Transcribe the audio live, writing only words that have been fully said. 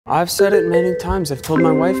I've said it many times. I've told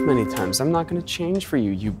my wife many times. I'm not gonna change for you,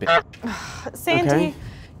 you bitch. Sandy, okay?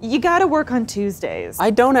 You gotta work on Tuesdays. I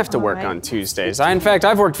don't have to work on Tuesdays. In fact,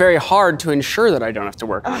 I've worked very hard to ensure that I don't have to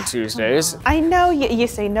work on Tuesdays. I know you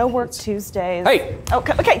say no work Tuesdays. Hey!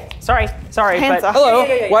 Okay. Sorry, Hands but off. Hello?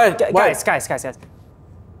 Hey. What? Guys.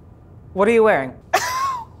 What are you wearing?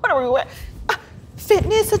 What are we wearing?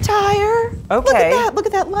 Fitness attire. Okay. Look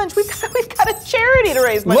at that lunch. We've got a charity to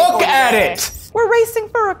raise money for. Look at today. it! We're racing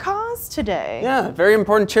for a cause today. Yeah, very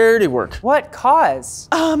important charity work. What cause?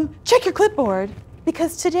 Check your clipboard,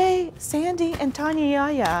 because today Sandy and Tanya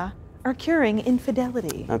Yaya are curing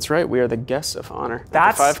infidelity. That's right, we are the guests of honor at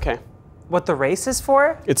That's the 5K. What the race is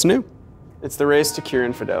for? It's new. It's the race to cure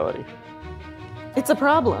infidelity. It's a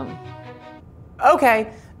problem.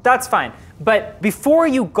 Okay, that's fine. But before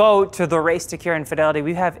you go to the race to cure infidelity,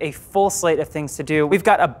 we have a full slate of things to do. We've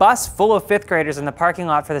got a bus full of 5th graders in the parking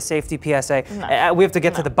lot for the safety PSA. We have to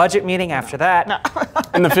get to the budget meeting after that.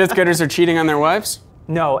 And the 5th graders are cheating on their wives?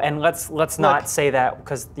 No, and let's not say that,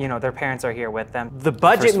 because their parents are here with them. The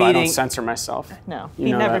budget meeting. I don't censor myself. No, You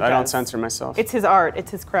he know never that. does. I don't censor myself. It's his art. It's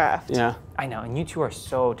his craft. Yeah. I know, and you two are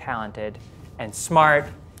so talented and smart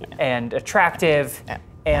and attractive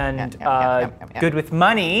and good with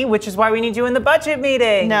money, which is why we need you in the budget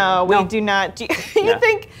meeting. No, we do not. You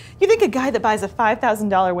think a guy that buys a $5,000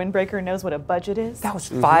 windbreaker knows what a budget is? That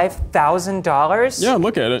was $5,000? Yeah,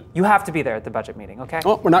 look at it. You have to be there at the budget meeting, okay?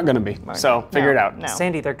 Well, we're not gonna be, so figure it out. No.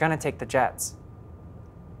 Sandy, they're gonna take the jets.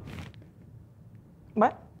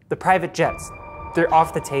 What? The private jets. They're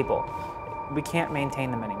off the table. We can't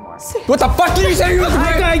maintain them anymore. What the fuck did you say?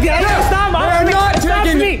 Stop! They're not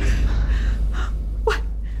taking me! What?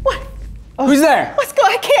 Who's there? What's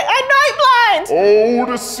going on? I can't. I'm night blind!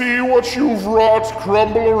 Oh, to see what you've wrought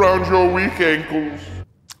crumble around your weak ankles.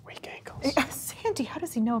 Weak ankles. Sandy, how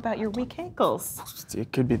does he know about your weak ankles?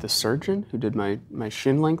 It could be the surgeon who did my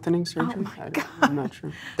shin lengthening surgery. Oh my God. I'm not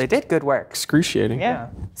sure. They did good work. Excruciating. Yeah.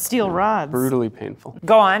 Steel rods. Brutally painful.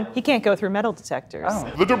 Go on. He can't go through metal detectors.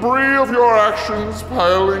 Oh. The debris of your actions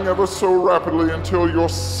piling ever so rapidly until you're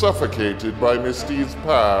suffocated by misdeeds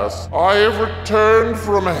past. I have returned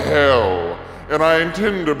from hell, and I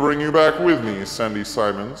intend to bring you back with me, Sandy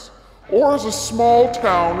Simons. Or as a small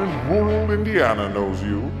town in rural Indiana knows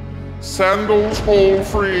you, Sandals Hole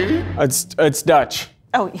Free. It's Dutch.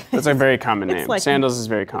 Oh, That's a very common name. like- Sandals is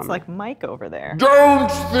very common. It's like Mike over there. Don't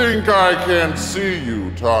think I can't see you,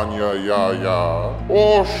 Tanya Yaya.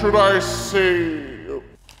 Or should I say...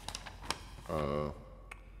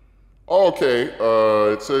 Okay,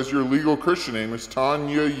 it says your legal Christian name is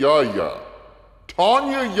Tanya Yaya.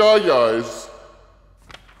 Tanya Yaya is...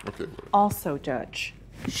 Okay, Also judge.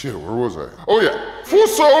 shit, where was I? Oh yeah. For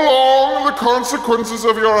so long, the consequences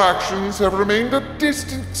of your actions have remained a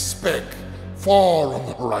distant speck, far on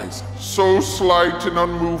the horizon. So slight and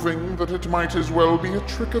unmoving that it might as well be a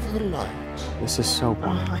trick of the light. This is so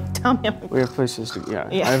boring. Tell me. We have places to, yeah.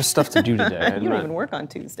 Yeah. I have stuff to do today. You don't even work on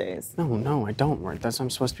Tuesdays. No, I don't work. That's what I'm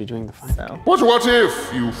supposed to be doing the 5K. So. But what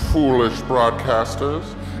if, you foolish broadcasters,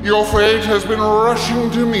 your fate has been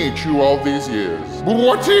rushing to meet you all these years? But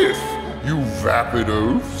what if, you vapid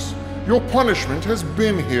oafs, your punishment has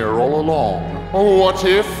been here all along? What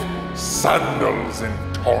if, Sandals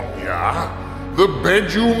and Tonya, the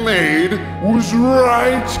bed you made was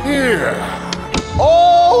right here?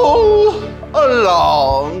 All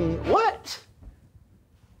along. What?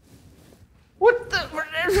 What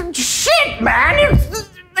the shit, man?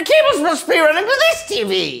 The cable's supposed to be running to this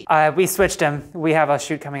TV. We switched them. We have a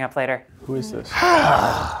shoot coming up later. Who is this?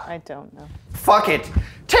 I don't know. Fuck it.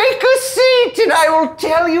 Take a seat and I will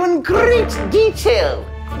tell you in great detail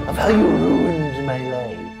of how you ruined my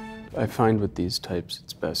life. I find with these types,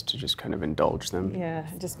 it's best to just kind of indulge them Yeah,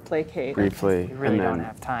 just placate. briefly. We really and don't then,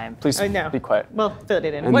 have time. Please No. be quiet. Well, fill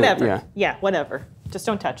it in. And Whatever. then- Yeah, whatever. Just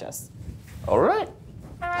don't touch us. All right.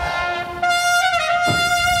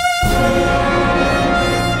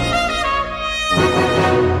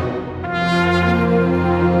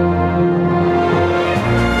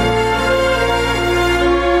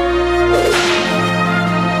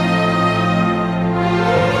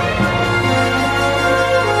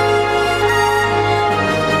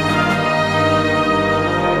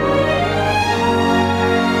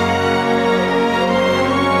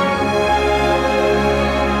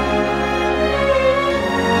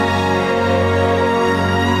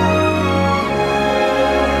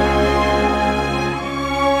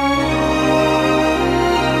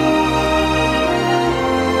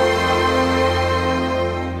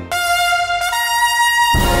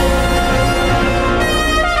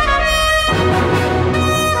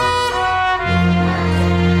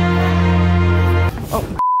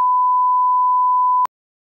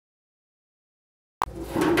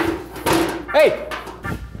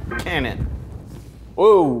 Cannon.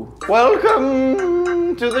 Whoa.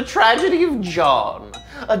 Welcome to the tragedy of John,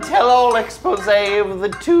 a tell-all expose of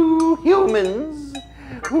the two humans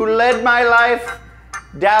who led my life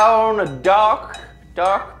down a dark,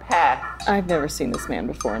 dark path. I've never seen this man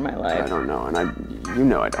before in my life. I don't know, and you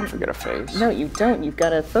know I don't forget a face. No, you don't. You've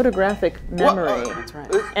got a photographic memory. That's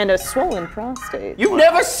right. And a swollen prostate. You've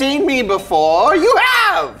never seen me before. You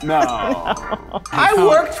have. No. I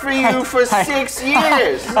worked for you for 6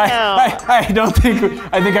 years. I don't think,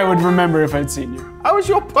 I think I would remember if I'd seen you. I was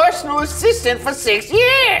your personal assistant for 6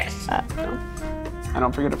 years. I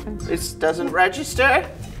don't forget a face. This doesn't register.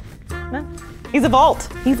 No. He's a vault.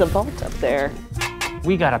 He's a vault up there.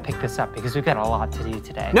 We gotta pick this up because we've got a lot to do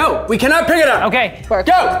today. No, we cannot pick it up. Okay. Bark.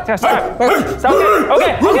 Go. Stop.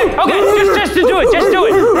 Okay. Just do it. Just do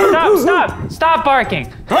it. Stop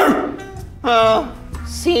barking.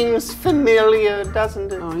 Seems familiar,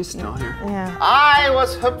 doesn't it? Oh, he's still here. Yeah. I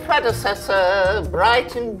was her predecessor,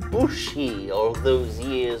 bright and bushy, all those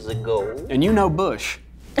years ago. And you know Bush.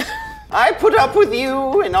 I put up with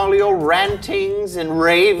you and all your rantings and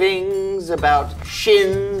ravings about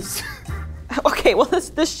shins. Okay, well,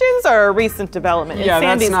 the shins are a recent development in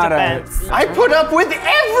Sandy's defense. I put up with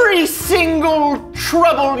every single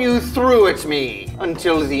trouble you threw at me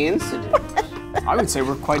until the incident. I would say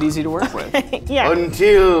we're quite easy to work with. Yeah.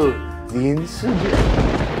 Until the incident.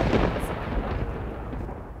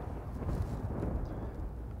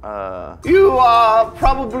 You are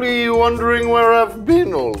probably wondering where I've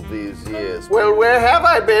been all these years. Well, where have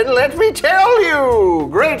I been? Let me tell you.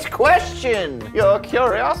 Great question. Your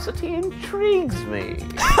curiosity intrigues me.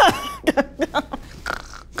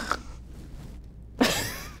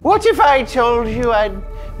 What if I told you I'd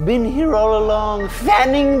been here all along,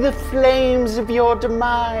 fanning the flames of your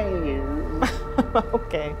demise?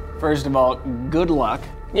 Okay. First of all, good luck.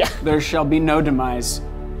 Yeah. There shall be no demise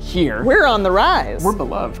here. We're on the rise. We're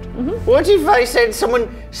beloved. What if I said someone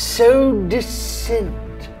so decent?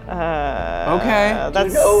 Okay. Do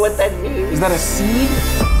you know what that means? Is that a seed?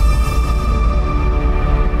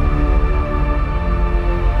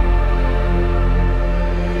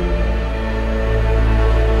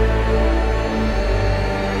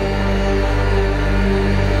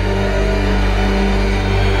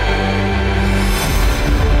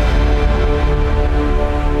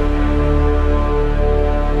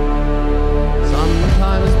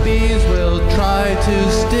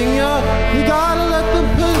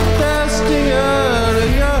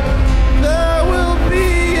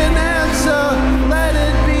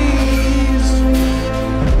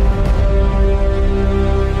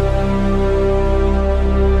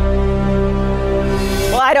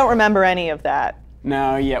 I don't remember any of that.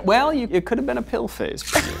 No, yeah. Well, it could have been a pill phase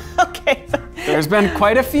for you. Okay. There's been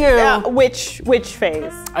quite a few. Which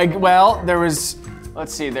phase? Well, there was,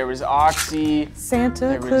 let's see, there was Oxy. Santa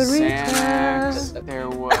there was Clarita. Xanax, there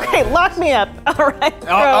was... Okay, lock me up. All right,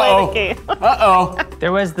 throw away the key. Uh-oh.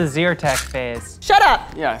 There was the Zyrtec phase. Shut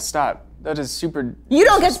up. Yeah, stop. That is super You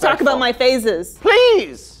don't get to talk disrespectful. about my phases.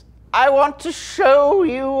 Please, I want to show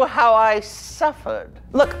you how I suffered.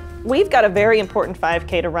 Look, we've got a very important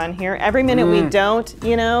 5K to run here. Every minute we don't,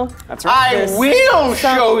 you know. That's right. I will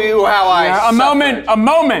show you how I suffered. A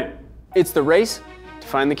moment. It's the race to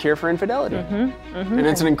find the cure for infidelity. And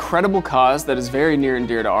it's an incredible cause that is very near and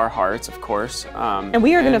dear to our hearts, of course. And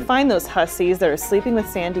we are going to find those hussies that are sleeping with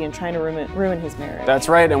Sandy and trying to ruin his marriage. That's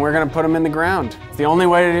right, and we're going to put them in the ground. It's the only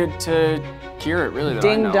way to cure it, really, that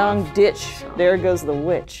I know Ding dong of. ditch. There goes the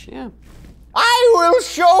witch. Yeah. I will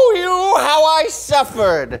show you how I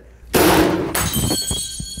suffered.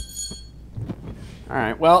 All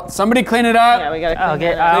right, well, somebody clean it up. Yeah, we gotta I'll clean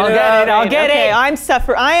get that up. I'll get Okay, it. I am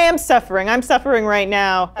suffering. I'm suffering right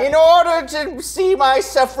now. In order to see my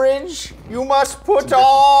suffrage, you must put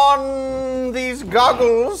on these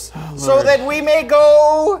goggles so that we may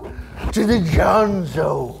go to the John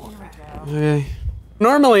Zone. Okay.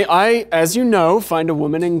 Normally, I, as you know, find a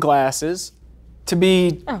woman in glasses to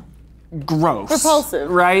be gross. Repulsive.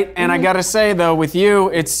 Right? And I gotta say, though, with you,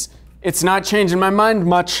 it's not changing my mind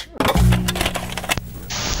much.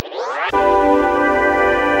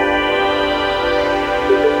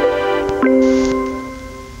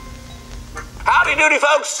 Howdy doody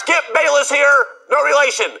folks, Skip Bayless here. No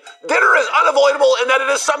relation. Dinner is unavoidable in that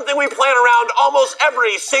it is something we plan around almost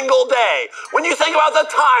every single day. When you think about the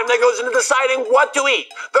time that goes into deciding what to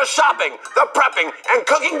eat, the shopping, the prepping, and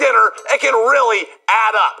cooking dinner, it can really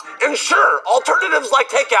add up. And sure, alternatives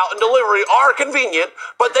like takeout and delivery are convenient,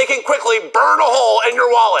 but they can quickly burn a hole in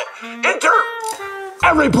your wallet. Enter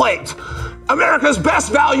Every Plate, America's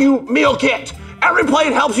best value meal kit. Every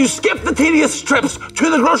Plate helps you skip the tedious trips to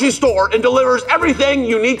the grocery store and delivers everything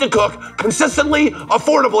you need to cook consistently,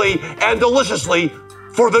 affordably, and deliciously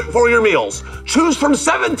for your meals. Choose from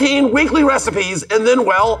 17 weekly recipes and then,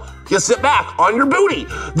 well, you sit back on your booty.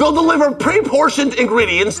 They'll deliver pre-portioned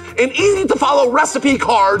ingredients and easy to follow recipe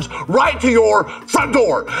cards right to your front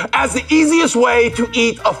door as the easiest way to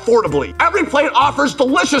eat affordably. Every Plate offers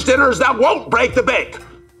delicious dinners that won't break the bank.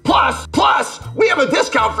 Plus, we have a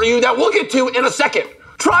discount for you that we'll get to in a second.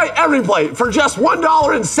 Try Every Plate for just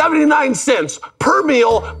 $1.79 per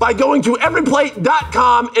meal by going to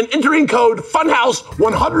everyplate.com and entering code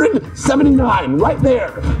Funhaus179 right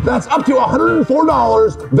there. That's up to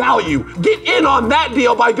 $104 value. Get in on that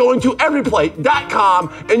deal by going to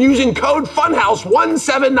everyplate.com and using code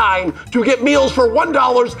Funhaus179 to get meals for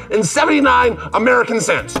 $1.79 American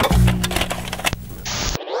cents.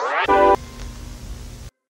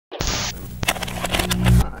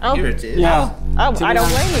 Oh, Here it is. Yeah. I don't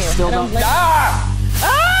blame you. Still I don't blame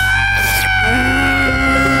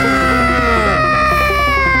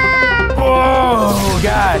Oh,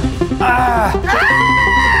 God.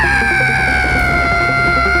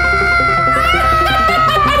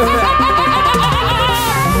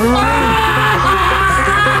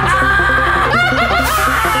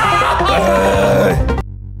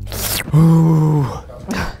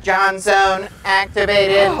 John Zone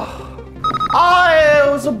activated. I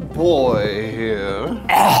was a boy here.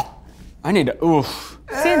 I need to, oof.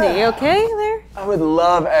 Sandy, you okay there? I would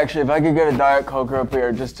love, actually, if I could get a Diet Coke root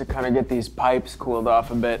beer just to kind of get these pipes cooled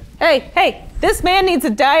off a bit. Hey, this man needs a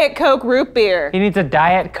Diet Coke root beer. He needs a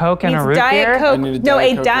Diet Coke and a root beer? Coke. I need a No,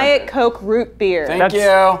 Diet a Coke Diet root beer. Coke root beer. Thank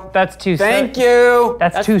you. That's too Thank you.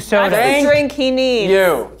 That's too soda. That's the drink he needs.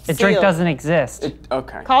 You. The drink Seal. doesn't exist.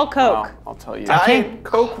 Okay. Call Coke. Well, I'll tell you. Diet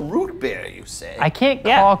Coke root beer, you say? I can't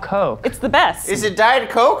Yeah. call Coke. It's the best. Is it Diet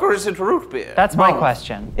Coke or is it root beer? That's my Both.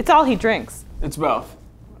 question. It's all he drinks. It's both.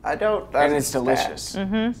 I don't And it's understand.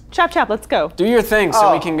 delicious. Chop, let's go. Do your thing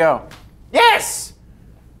so we can go. Yes!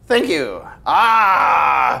 Thank you.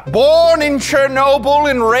 Born in Chernobyl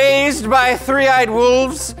and raised by three-eyed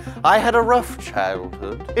wolves, I had a rough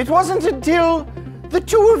childhood. It wasn't until the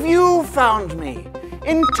two of you found me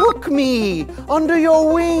and took me under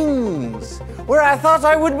your wings, where I thought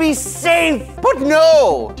I would be safe, but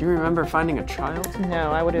no! Do you remember finding a child?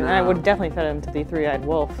 No, I wouldn't. I would definitely fed him to the three-eyed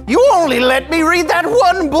wolf. You only let me read that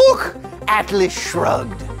one book! Atlas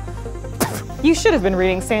shrugged. You should have been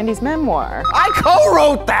reading Sandy's memoir. I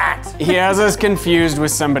co-wrote that! He has us confused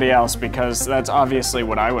with somebody else because that's obviously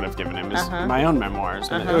what I would have given him is my own memoirs.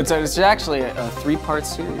 It's actually a three-part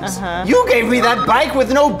series. You gave me that bike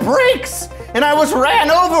with no brakes, and I was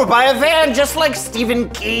ran over by a van just like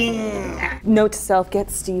Stephen King. Note to self,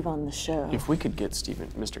 get Steve on the show. If we could get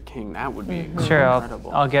Mr. King, that would be Sure,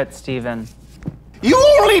 incredible. I'll get Steven. You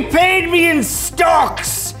only paid me in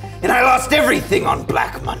stocks, and I lost everything on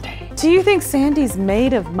Black Monday. Do you think Sandy's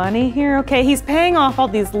made of money here? Okay, he's paying off all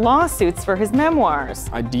these lawsuits for his memoirs.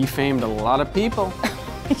 I defamed a lot of people.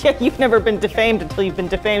 Yeah, you've never been defamed until you've been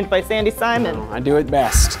defamed by Sandy Simon. I do it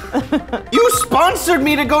best. You sponsored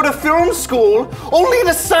me to go to film school, only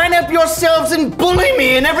to sign up yourselves and bully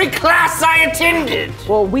me in every class I attended.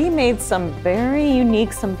 Well, we made some very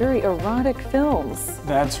unique, some very erotic films.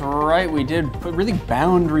 That's right, we did really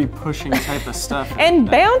boundary-pushing type of stuff. And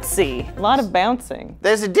bouncy, a lot of bouncing.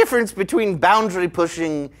 There's a difference between boundary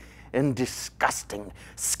pushing and disgusting.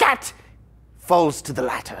 Scat falls to the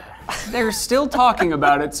latter. They're still talking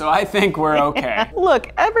about it, so I think we're okay. Look,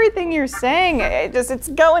 everything you're saying, it's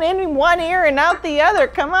going in one ear and out the other.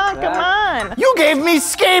 Come on, come on. You gave me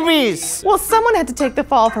scabies! Well, someone had to take the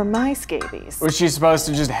fall for my scabies. Was she supposed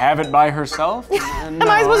to just have it by herself? Am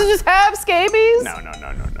I supposed to just have scabies? No.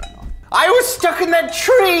 I was stuck in that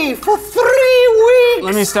tree for 3 weeks!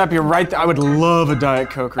 Let me stop you right there. I would love a Diet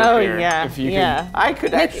Coke root beer. Yeah, if you yeah. I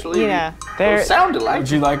could actually Yeah. sound could. alike. Would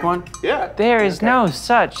you like one? Yeah. There is no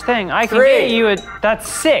such thing. I can 3. get you that's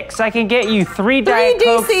 6. I can get you 3 Three Diet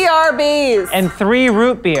Cokes DCRBs. and 3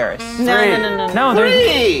 root beers. No,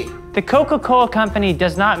 there's 3! the Coca-Cola company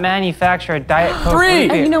does not manufacture a Diet Coke 3. root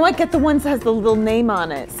And beer. you know what? Get the ones that has the little name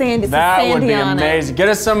on it. Sandy, That would Sandy be on amazing. Get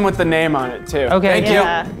us some with the name on it too. Okay. Thank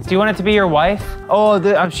Yeah. you. Do you want it to be your wife? Oh,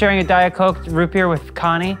 I'm sharing a Diet Coke root beer with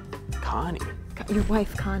Connie. Connie. it. Your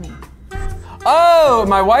wife, Connie. Oh,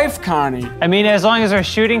 my wife, Connie. I mean, as long as they're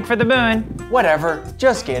shooting for the moon. Whatever,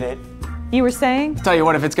 just get it. You were saying? Tell you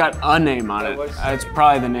what, if it's got a name on it, it's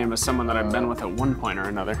probably the name of someone that I've been with at one point or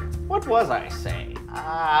another. What was I saying?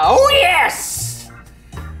 Oh yes!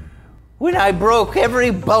 When I broke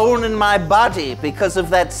every bone in my body because of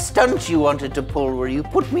that stunt you wanted to pull where you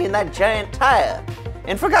put me in that giant tire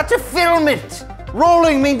and forgot to film it.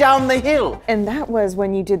 rolling me down the hill. And that was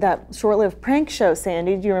when you did that short-lived prank show,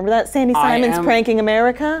 Sandy. Do you remember that? Sandy Simon's Pranking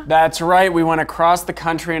America? That's right. We went across the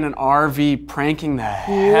country in an RV pranking the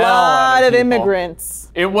hell A out lot of people. immigrants.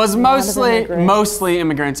 It was mostly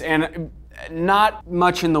immigrants and not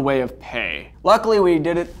much in the way of pay. Luckily, we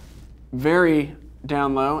did it very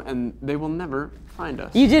down low and they will never find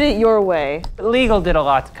us. You did it your way. Legal did a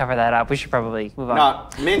lot to cover that up. We should probably move on.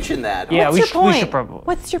 Not mention that. Yeah, What's we your should, point? we should probably.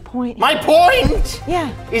 What's your point? My point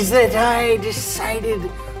Yeah. is that I decided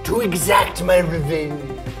to exact my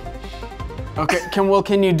revenge. Okay,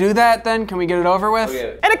 can you do that then? Can we get it over with?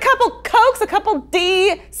 And a couple Cokes, a couple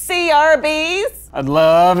DCRBs. I'd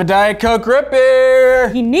love a Diet Coke root beer.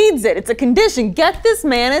 He needs it. It's a condition. Get this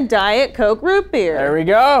man a Diet Coke root beer. There we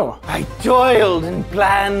go. I toiled and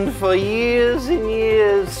planned for years and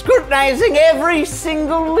years, scrutinizing every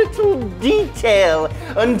single little detail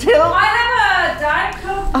until I have a Diet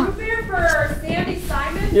Coke root beer for Sandy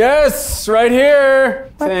Simon. Yes, right here.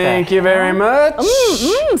 Thank you very much.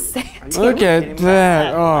 Sandy. Look at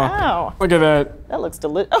that. Oh, Wow. look at that. That looks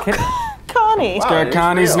delicious. Oh, Connie. Got it's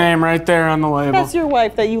Connie's real. name right there on the label. That's your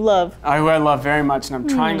wife that you love. Who I love very much, and I'm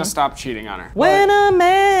trying to stop cheating on her. When a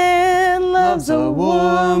man loves a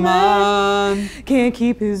woman, can't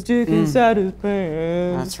keep his dick inside his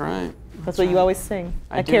pants. That's right. That's what you always sing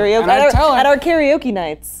at do. karaoke. And I tell her. At our karaoke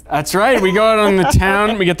nights. That's right. We go out on the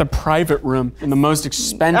town. We get the private room in the most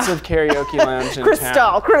expensive karaoke lounge in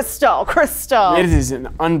town. Crystal. It is an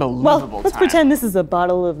unbelievable Well, let's time. pretend this is a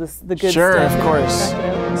bottle of the good Sure, stuff. of course.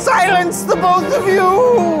 silence the both of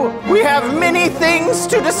you. We have many things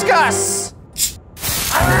to discuss.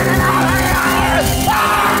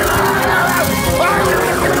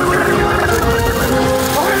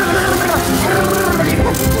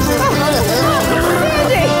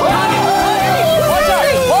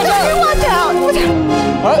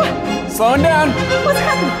 What? Slowing down. What's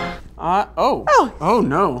happening? Oh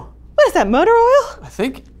no. What is that, motor oil? I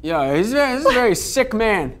think, yeah, this is a very sick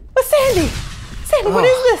man. What's Sandy? Sandy, what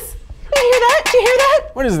is this? Did you hear that? Did you hear that?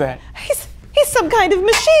 What is that? He's some kind of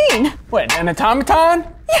machine. What, an automaton?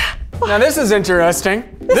 Yeah. Now this is interesting.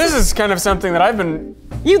 This is kind of something that I've been,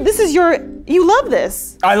 You love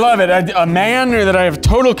this. I love it. A man that I have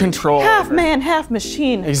total control Half over. man, half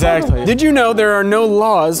machine. Exactly. Totally. Did you know there are no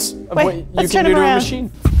laws of Wait, what you let's can turn do him to a around.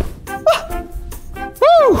 machine?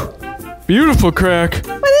 Woo! Beautiful crack.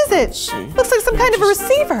 What is it? Looks like some kind of a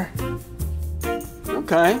receiver.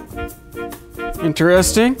 Okay.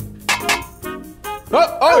 Interesting.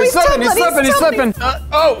 Oh, he's slipping.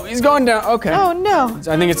 He's going down. Okay. Oh no.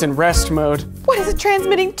 I think it's in rest mode. What is it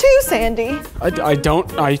transmitting to, Sandy?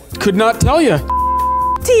 I could not tell you.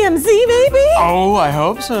 TMZ, baby? Oh, I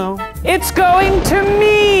hope so. It's going to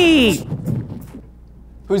me!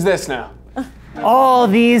 Who's this now? All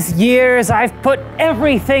these years, I've put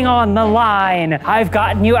everything on the line. I've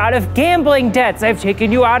gotten you out of gambling debts. I've taken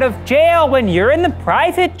you out of jail. When you're in the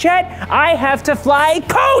private jet, I have to fly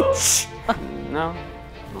coach. No?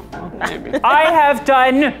 Maybe. I have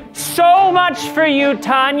done so much for you,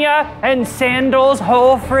 Tanya, and Sandals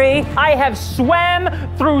Hole Free. I have swam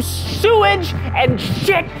through sewage and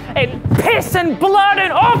shit and piss and blood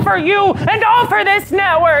and all for you and all for this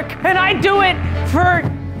network. And I do it for,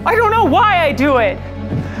 I don't know why I do it.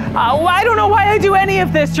 I don't know why I do any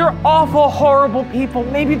of this. You're awful, horrible people,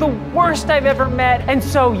 maybe the worst I've ever met. And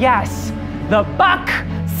so yes, the buck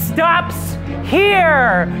stops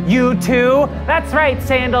here, you two. That's right,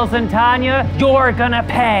 Sandals and Tanya, you're gonna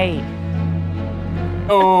pay.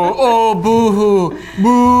 Oh, boo-hoo,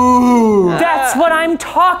 boo-hoo. That's what I'm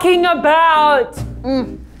talking about.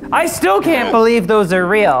 I still can't believe those are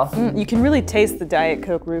real. You can really taste the Diet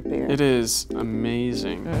Coke root beer. It is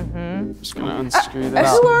amazing. I'm just gonna unscrew this.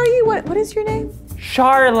 Who are you? What is your name?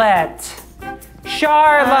 Charlotte.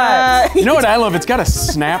 Charlotte. You know what I love? It's got a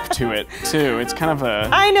snap to it, too. It's kind of a...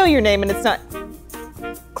 I know your name and it's not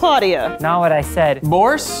Claudia. Not what I said.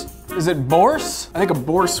 Borse? Is it Borse? I think a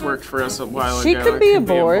Borse worked for us a while ago. She could It be a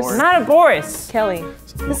Borse. Not a Boris. Kelly.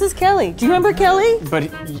 This is Kelly. Do you remember Kelly? But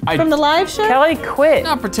From the live show? Kelly quit.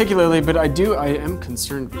 not particularly, but I am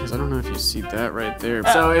concerned because I don't know if you see that right there.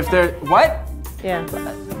 So if there, what? Yeah.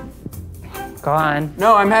 Go on.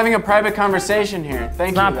 No, I'm having a private conversation here.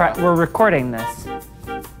 Thank you. though. We're recording this.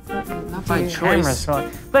 Not by Camera's choice.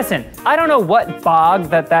 rolling. Listen, I don't know what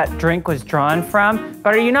bog that drink was drawn from,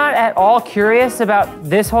 but are you not at all curious about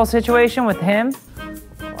this whole situation with him?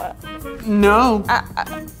 No.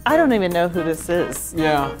 I don't even know who this is.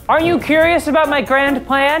 Yeah. Are you curious about my grand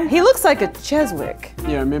plan? He looks like a Cheswick.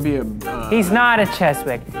 Yeah, maybe a. He's not a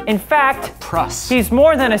Cheswick. In fact, Pruss. he's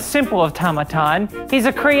more than a simple automaton. He's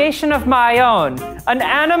a creation of my own, an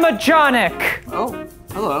animatronic. Oh,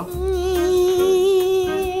 hello.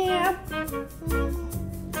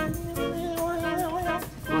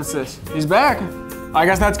 What's this? He's back. I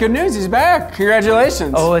guess that's good news. He's back.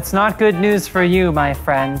 Congratulations. Oh, it's not good news for you, my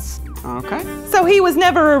friends. Okay. So he was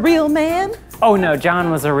never a real man? Oh no,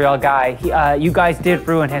 John was a real guy. You guys did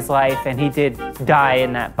ruin his life, and he did die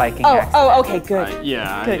in that biking accident. Oh, okay, good.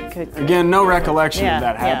 Yeah. Good. Again, no recollection of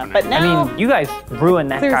that happening. But now, I mean, you guys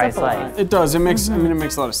ruined that clears guy's up a lot. life. It does. It makes. I mean, it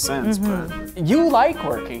makes a lot of sense. But you like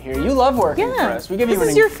working here. You love working for us. We give you this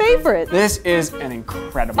is your favorite. This is an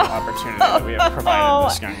incredible opportunity that we have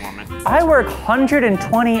provided this young woman. I work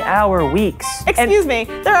 120-hour weeks. Excuse me,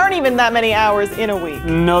 there aren't even that many hours in a week.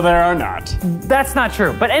 No, there are not. That's not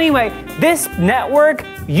true. But anyway, this network,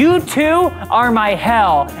 you two are my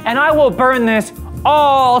hell, and I will burn this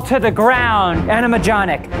all to the ground.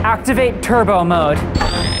 Animatronic, activate turbo mode.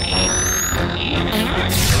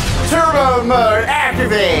 Turbo mode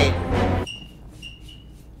activate!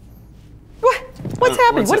 What's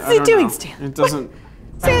happening? What is he doing, Stan? It doesn't.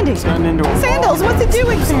 Sandy. It's gotten into a Sandals, what's he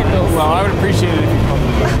doing, Sandals? Well, I would appreciate it if you called me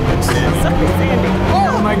Sandy. Sorry, Sandy.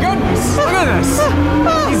 Oh my goodness! Look at this.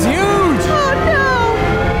 He's huge. Oh no!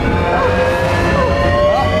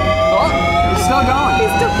 Oh, he's still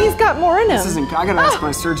going. He's got more in him. This isn't. I gotta ask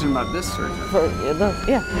my surgeon about this surgery.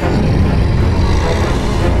 Yeah.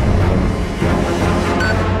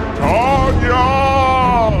 Tanya!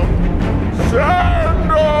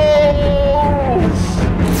 Sandals!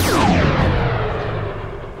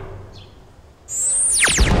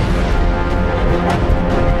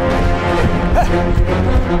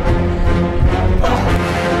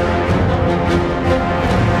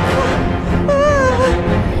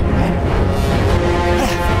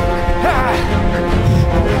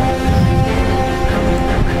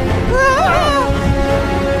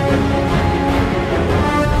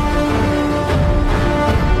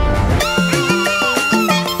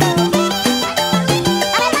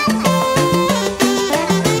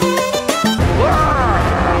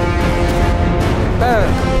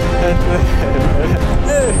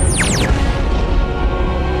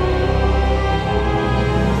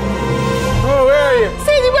 Oh, where are you?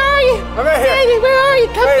 Sandy, where are you? I'm right here. Sandy, where are you?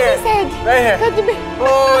 Come Right to here. me, Sandy. Right here. Come to me.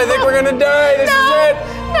 Oh, I think we're gonna die. This is it.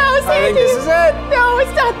 No, Sandy. I think this is it. No,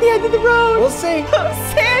 it's not the end of the road. We'll see. Oh,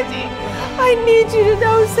 Sandy, I need you to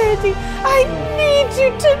know, Sandy. I need you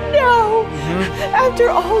to know. After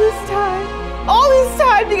all this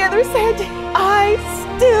time together, Sandy, I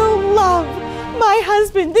still love my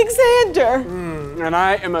husband, Xander. And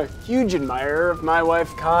I am a huge admirer of my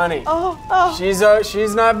wife, Connie. Oh. She's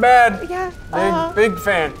not bad. Yeah. Big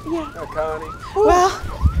fan. Yeah. Of Connie. Well,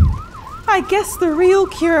 I guess the real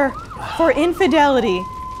cure for infidelity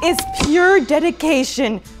is pure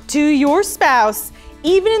dedication to your spouse,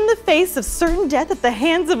 even in the face of certain death at the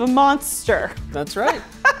hands of a monster. That's right.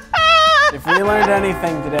 If we learned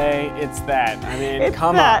anything today, it's that. I mean,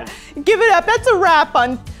 come on. Give it up. That's a wrap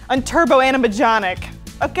on Turbo Animatronic.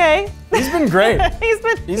 Okay? He's been great.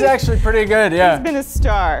 He's actually pretty good, yeah. He's been a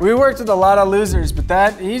star. We worked with a lot of losers,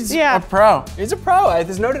 but he's a pro. He's a pro.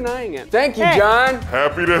 There's no denying it. Thank you, John.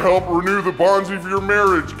 Happy to help renew the bonds of your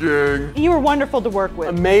marriage, gang. You were wonderful to work with.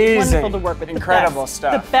 Amazing. Wonderful to work with. Incredible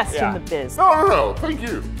stuff. The best Yeah. in the biz. No, thank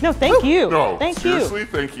you. No, thank you. No, Thank you. seriously,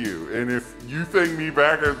 thank you. And if you thank me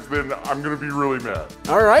back, then I'm gonna be really mad.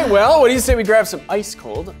 All right, well, what do you say we grab some ice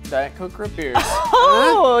cold Diet Coke root beers?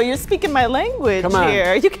 Oh, you're speaking my language Come on.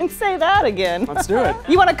 here. You can say that again. Let's do it.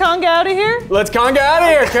 You want to conga out of here? Let's conga out of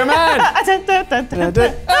here. Come on.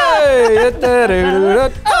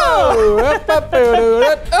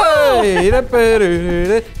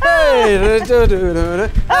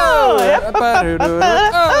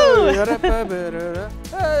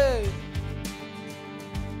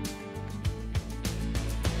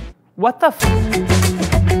 What the f?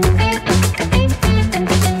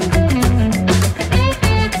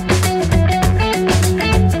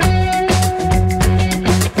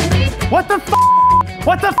 What the f?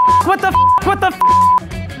 What the f? What the f? What the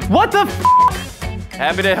f? What the f?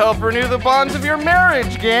 Happy to help renew the bonds of your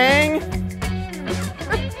marriage, gang.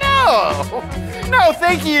 No,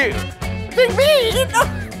 thank you. Thank me. No.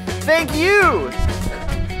 Thank you.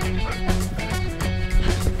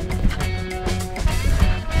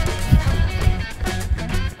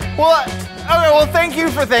 Well, okay, well, thank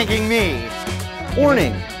you for thanking me.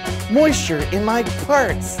 Warning, moisture in my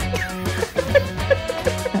parts.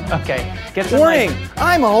 Okay, get some Warning,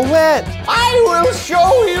 I'm all wet. I will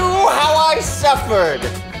show you how I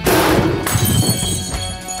suffered.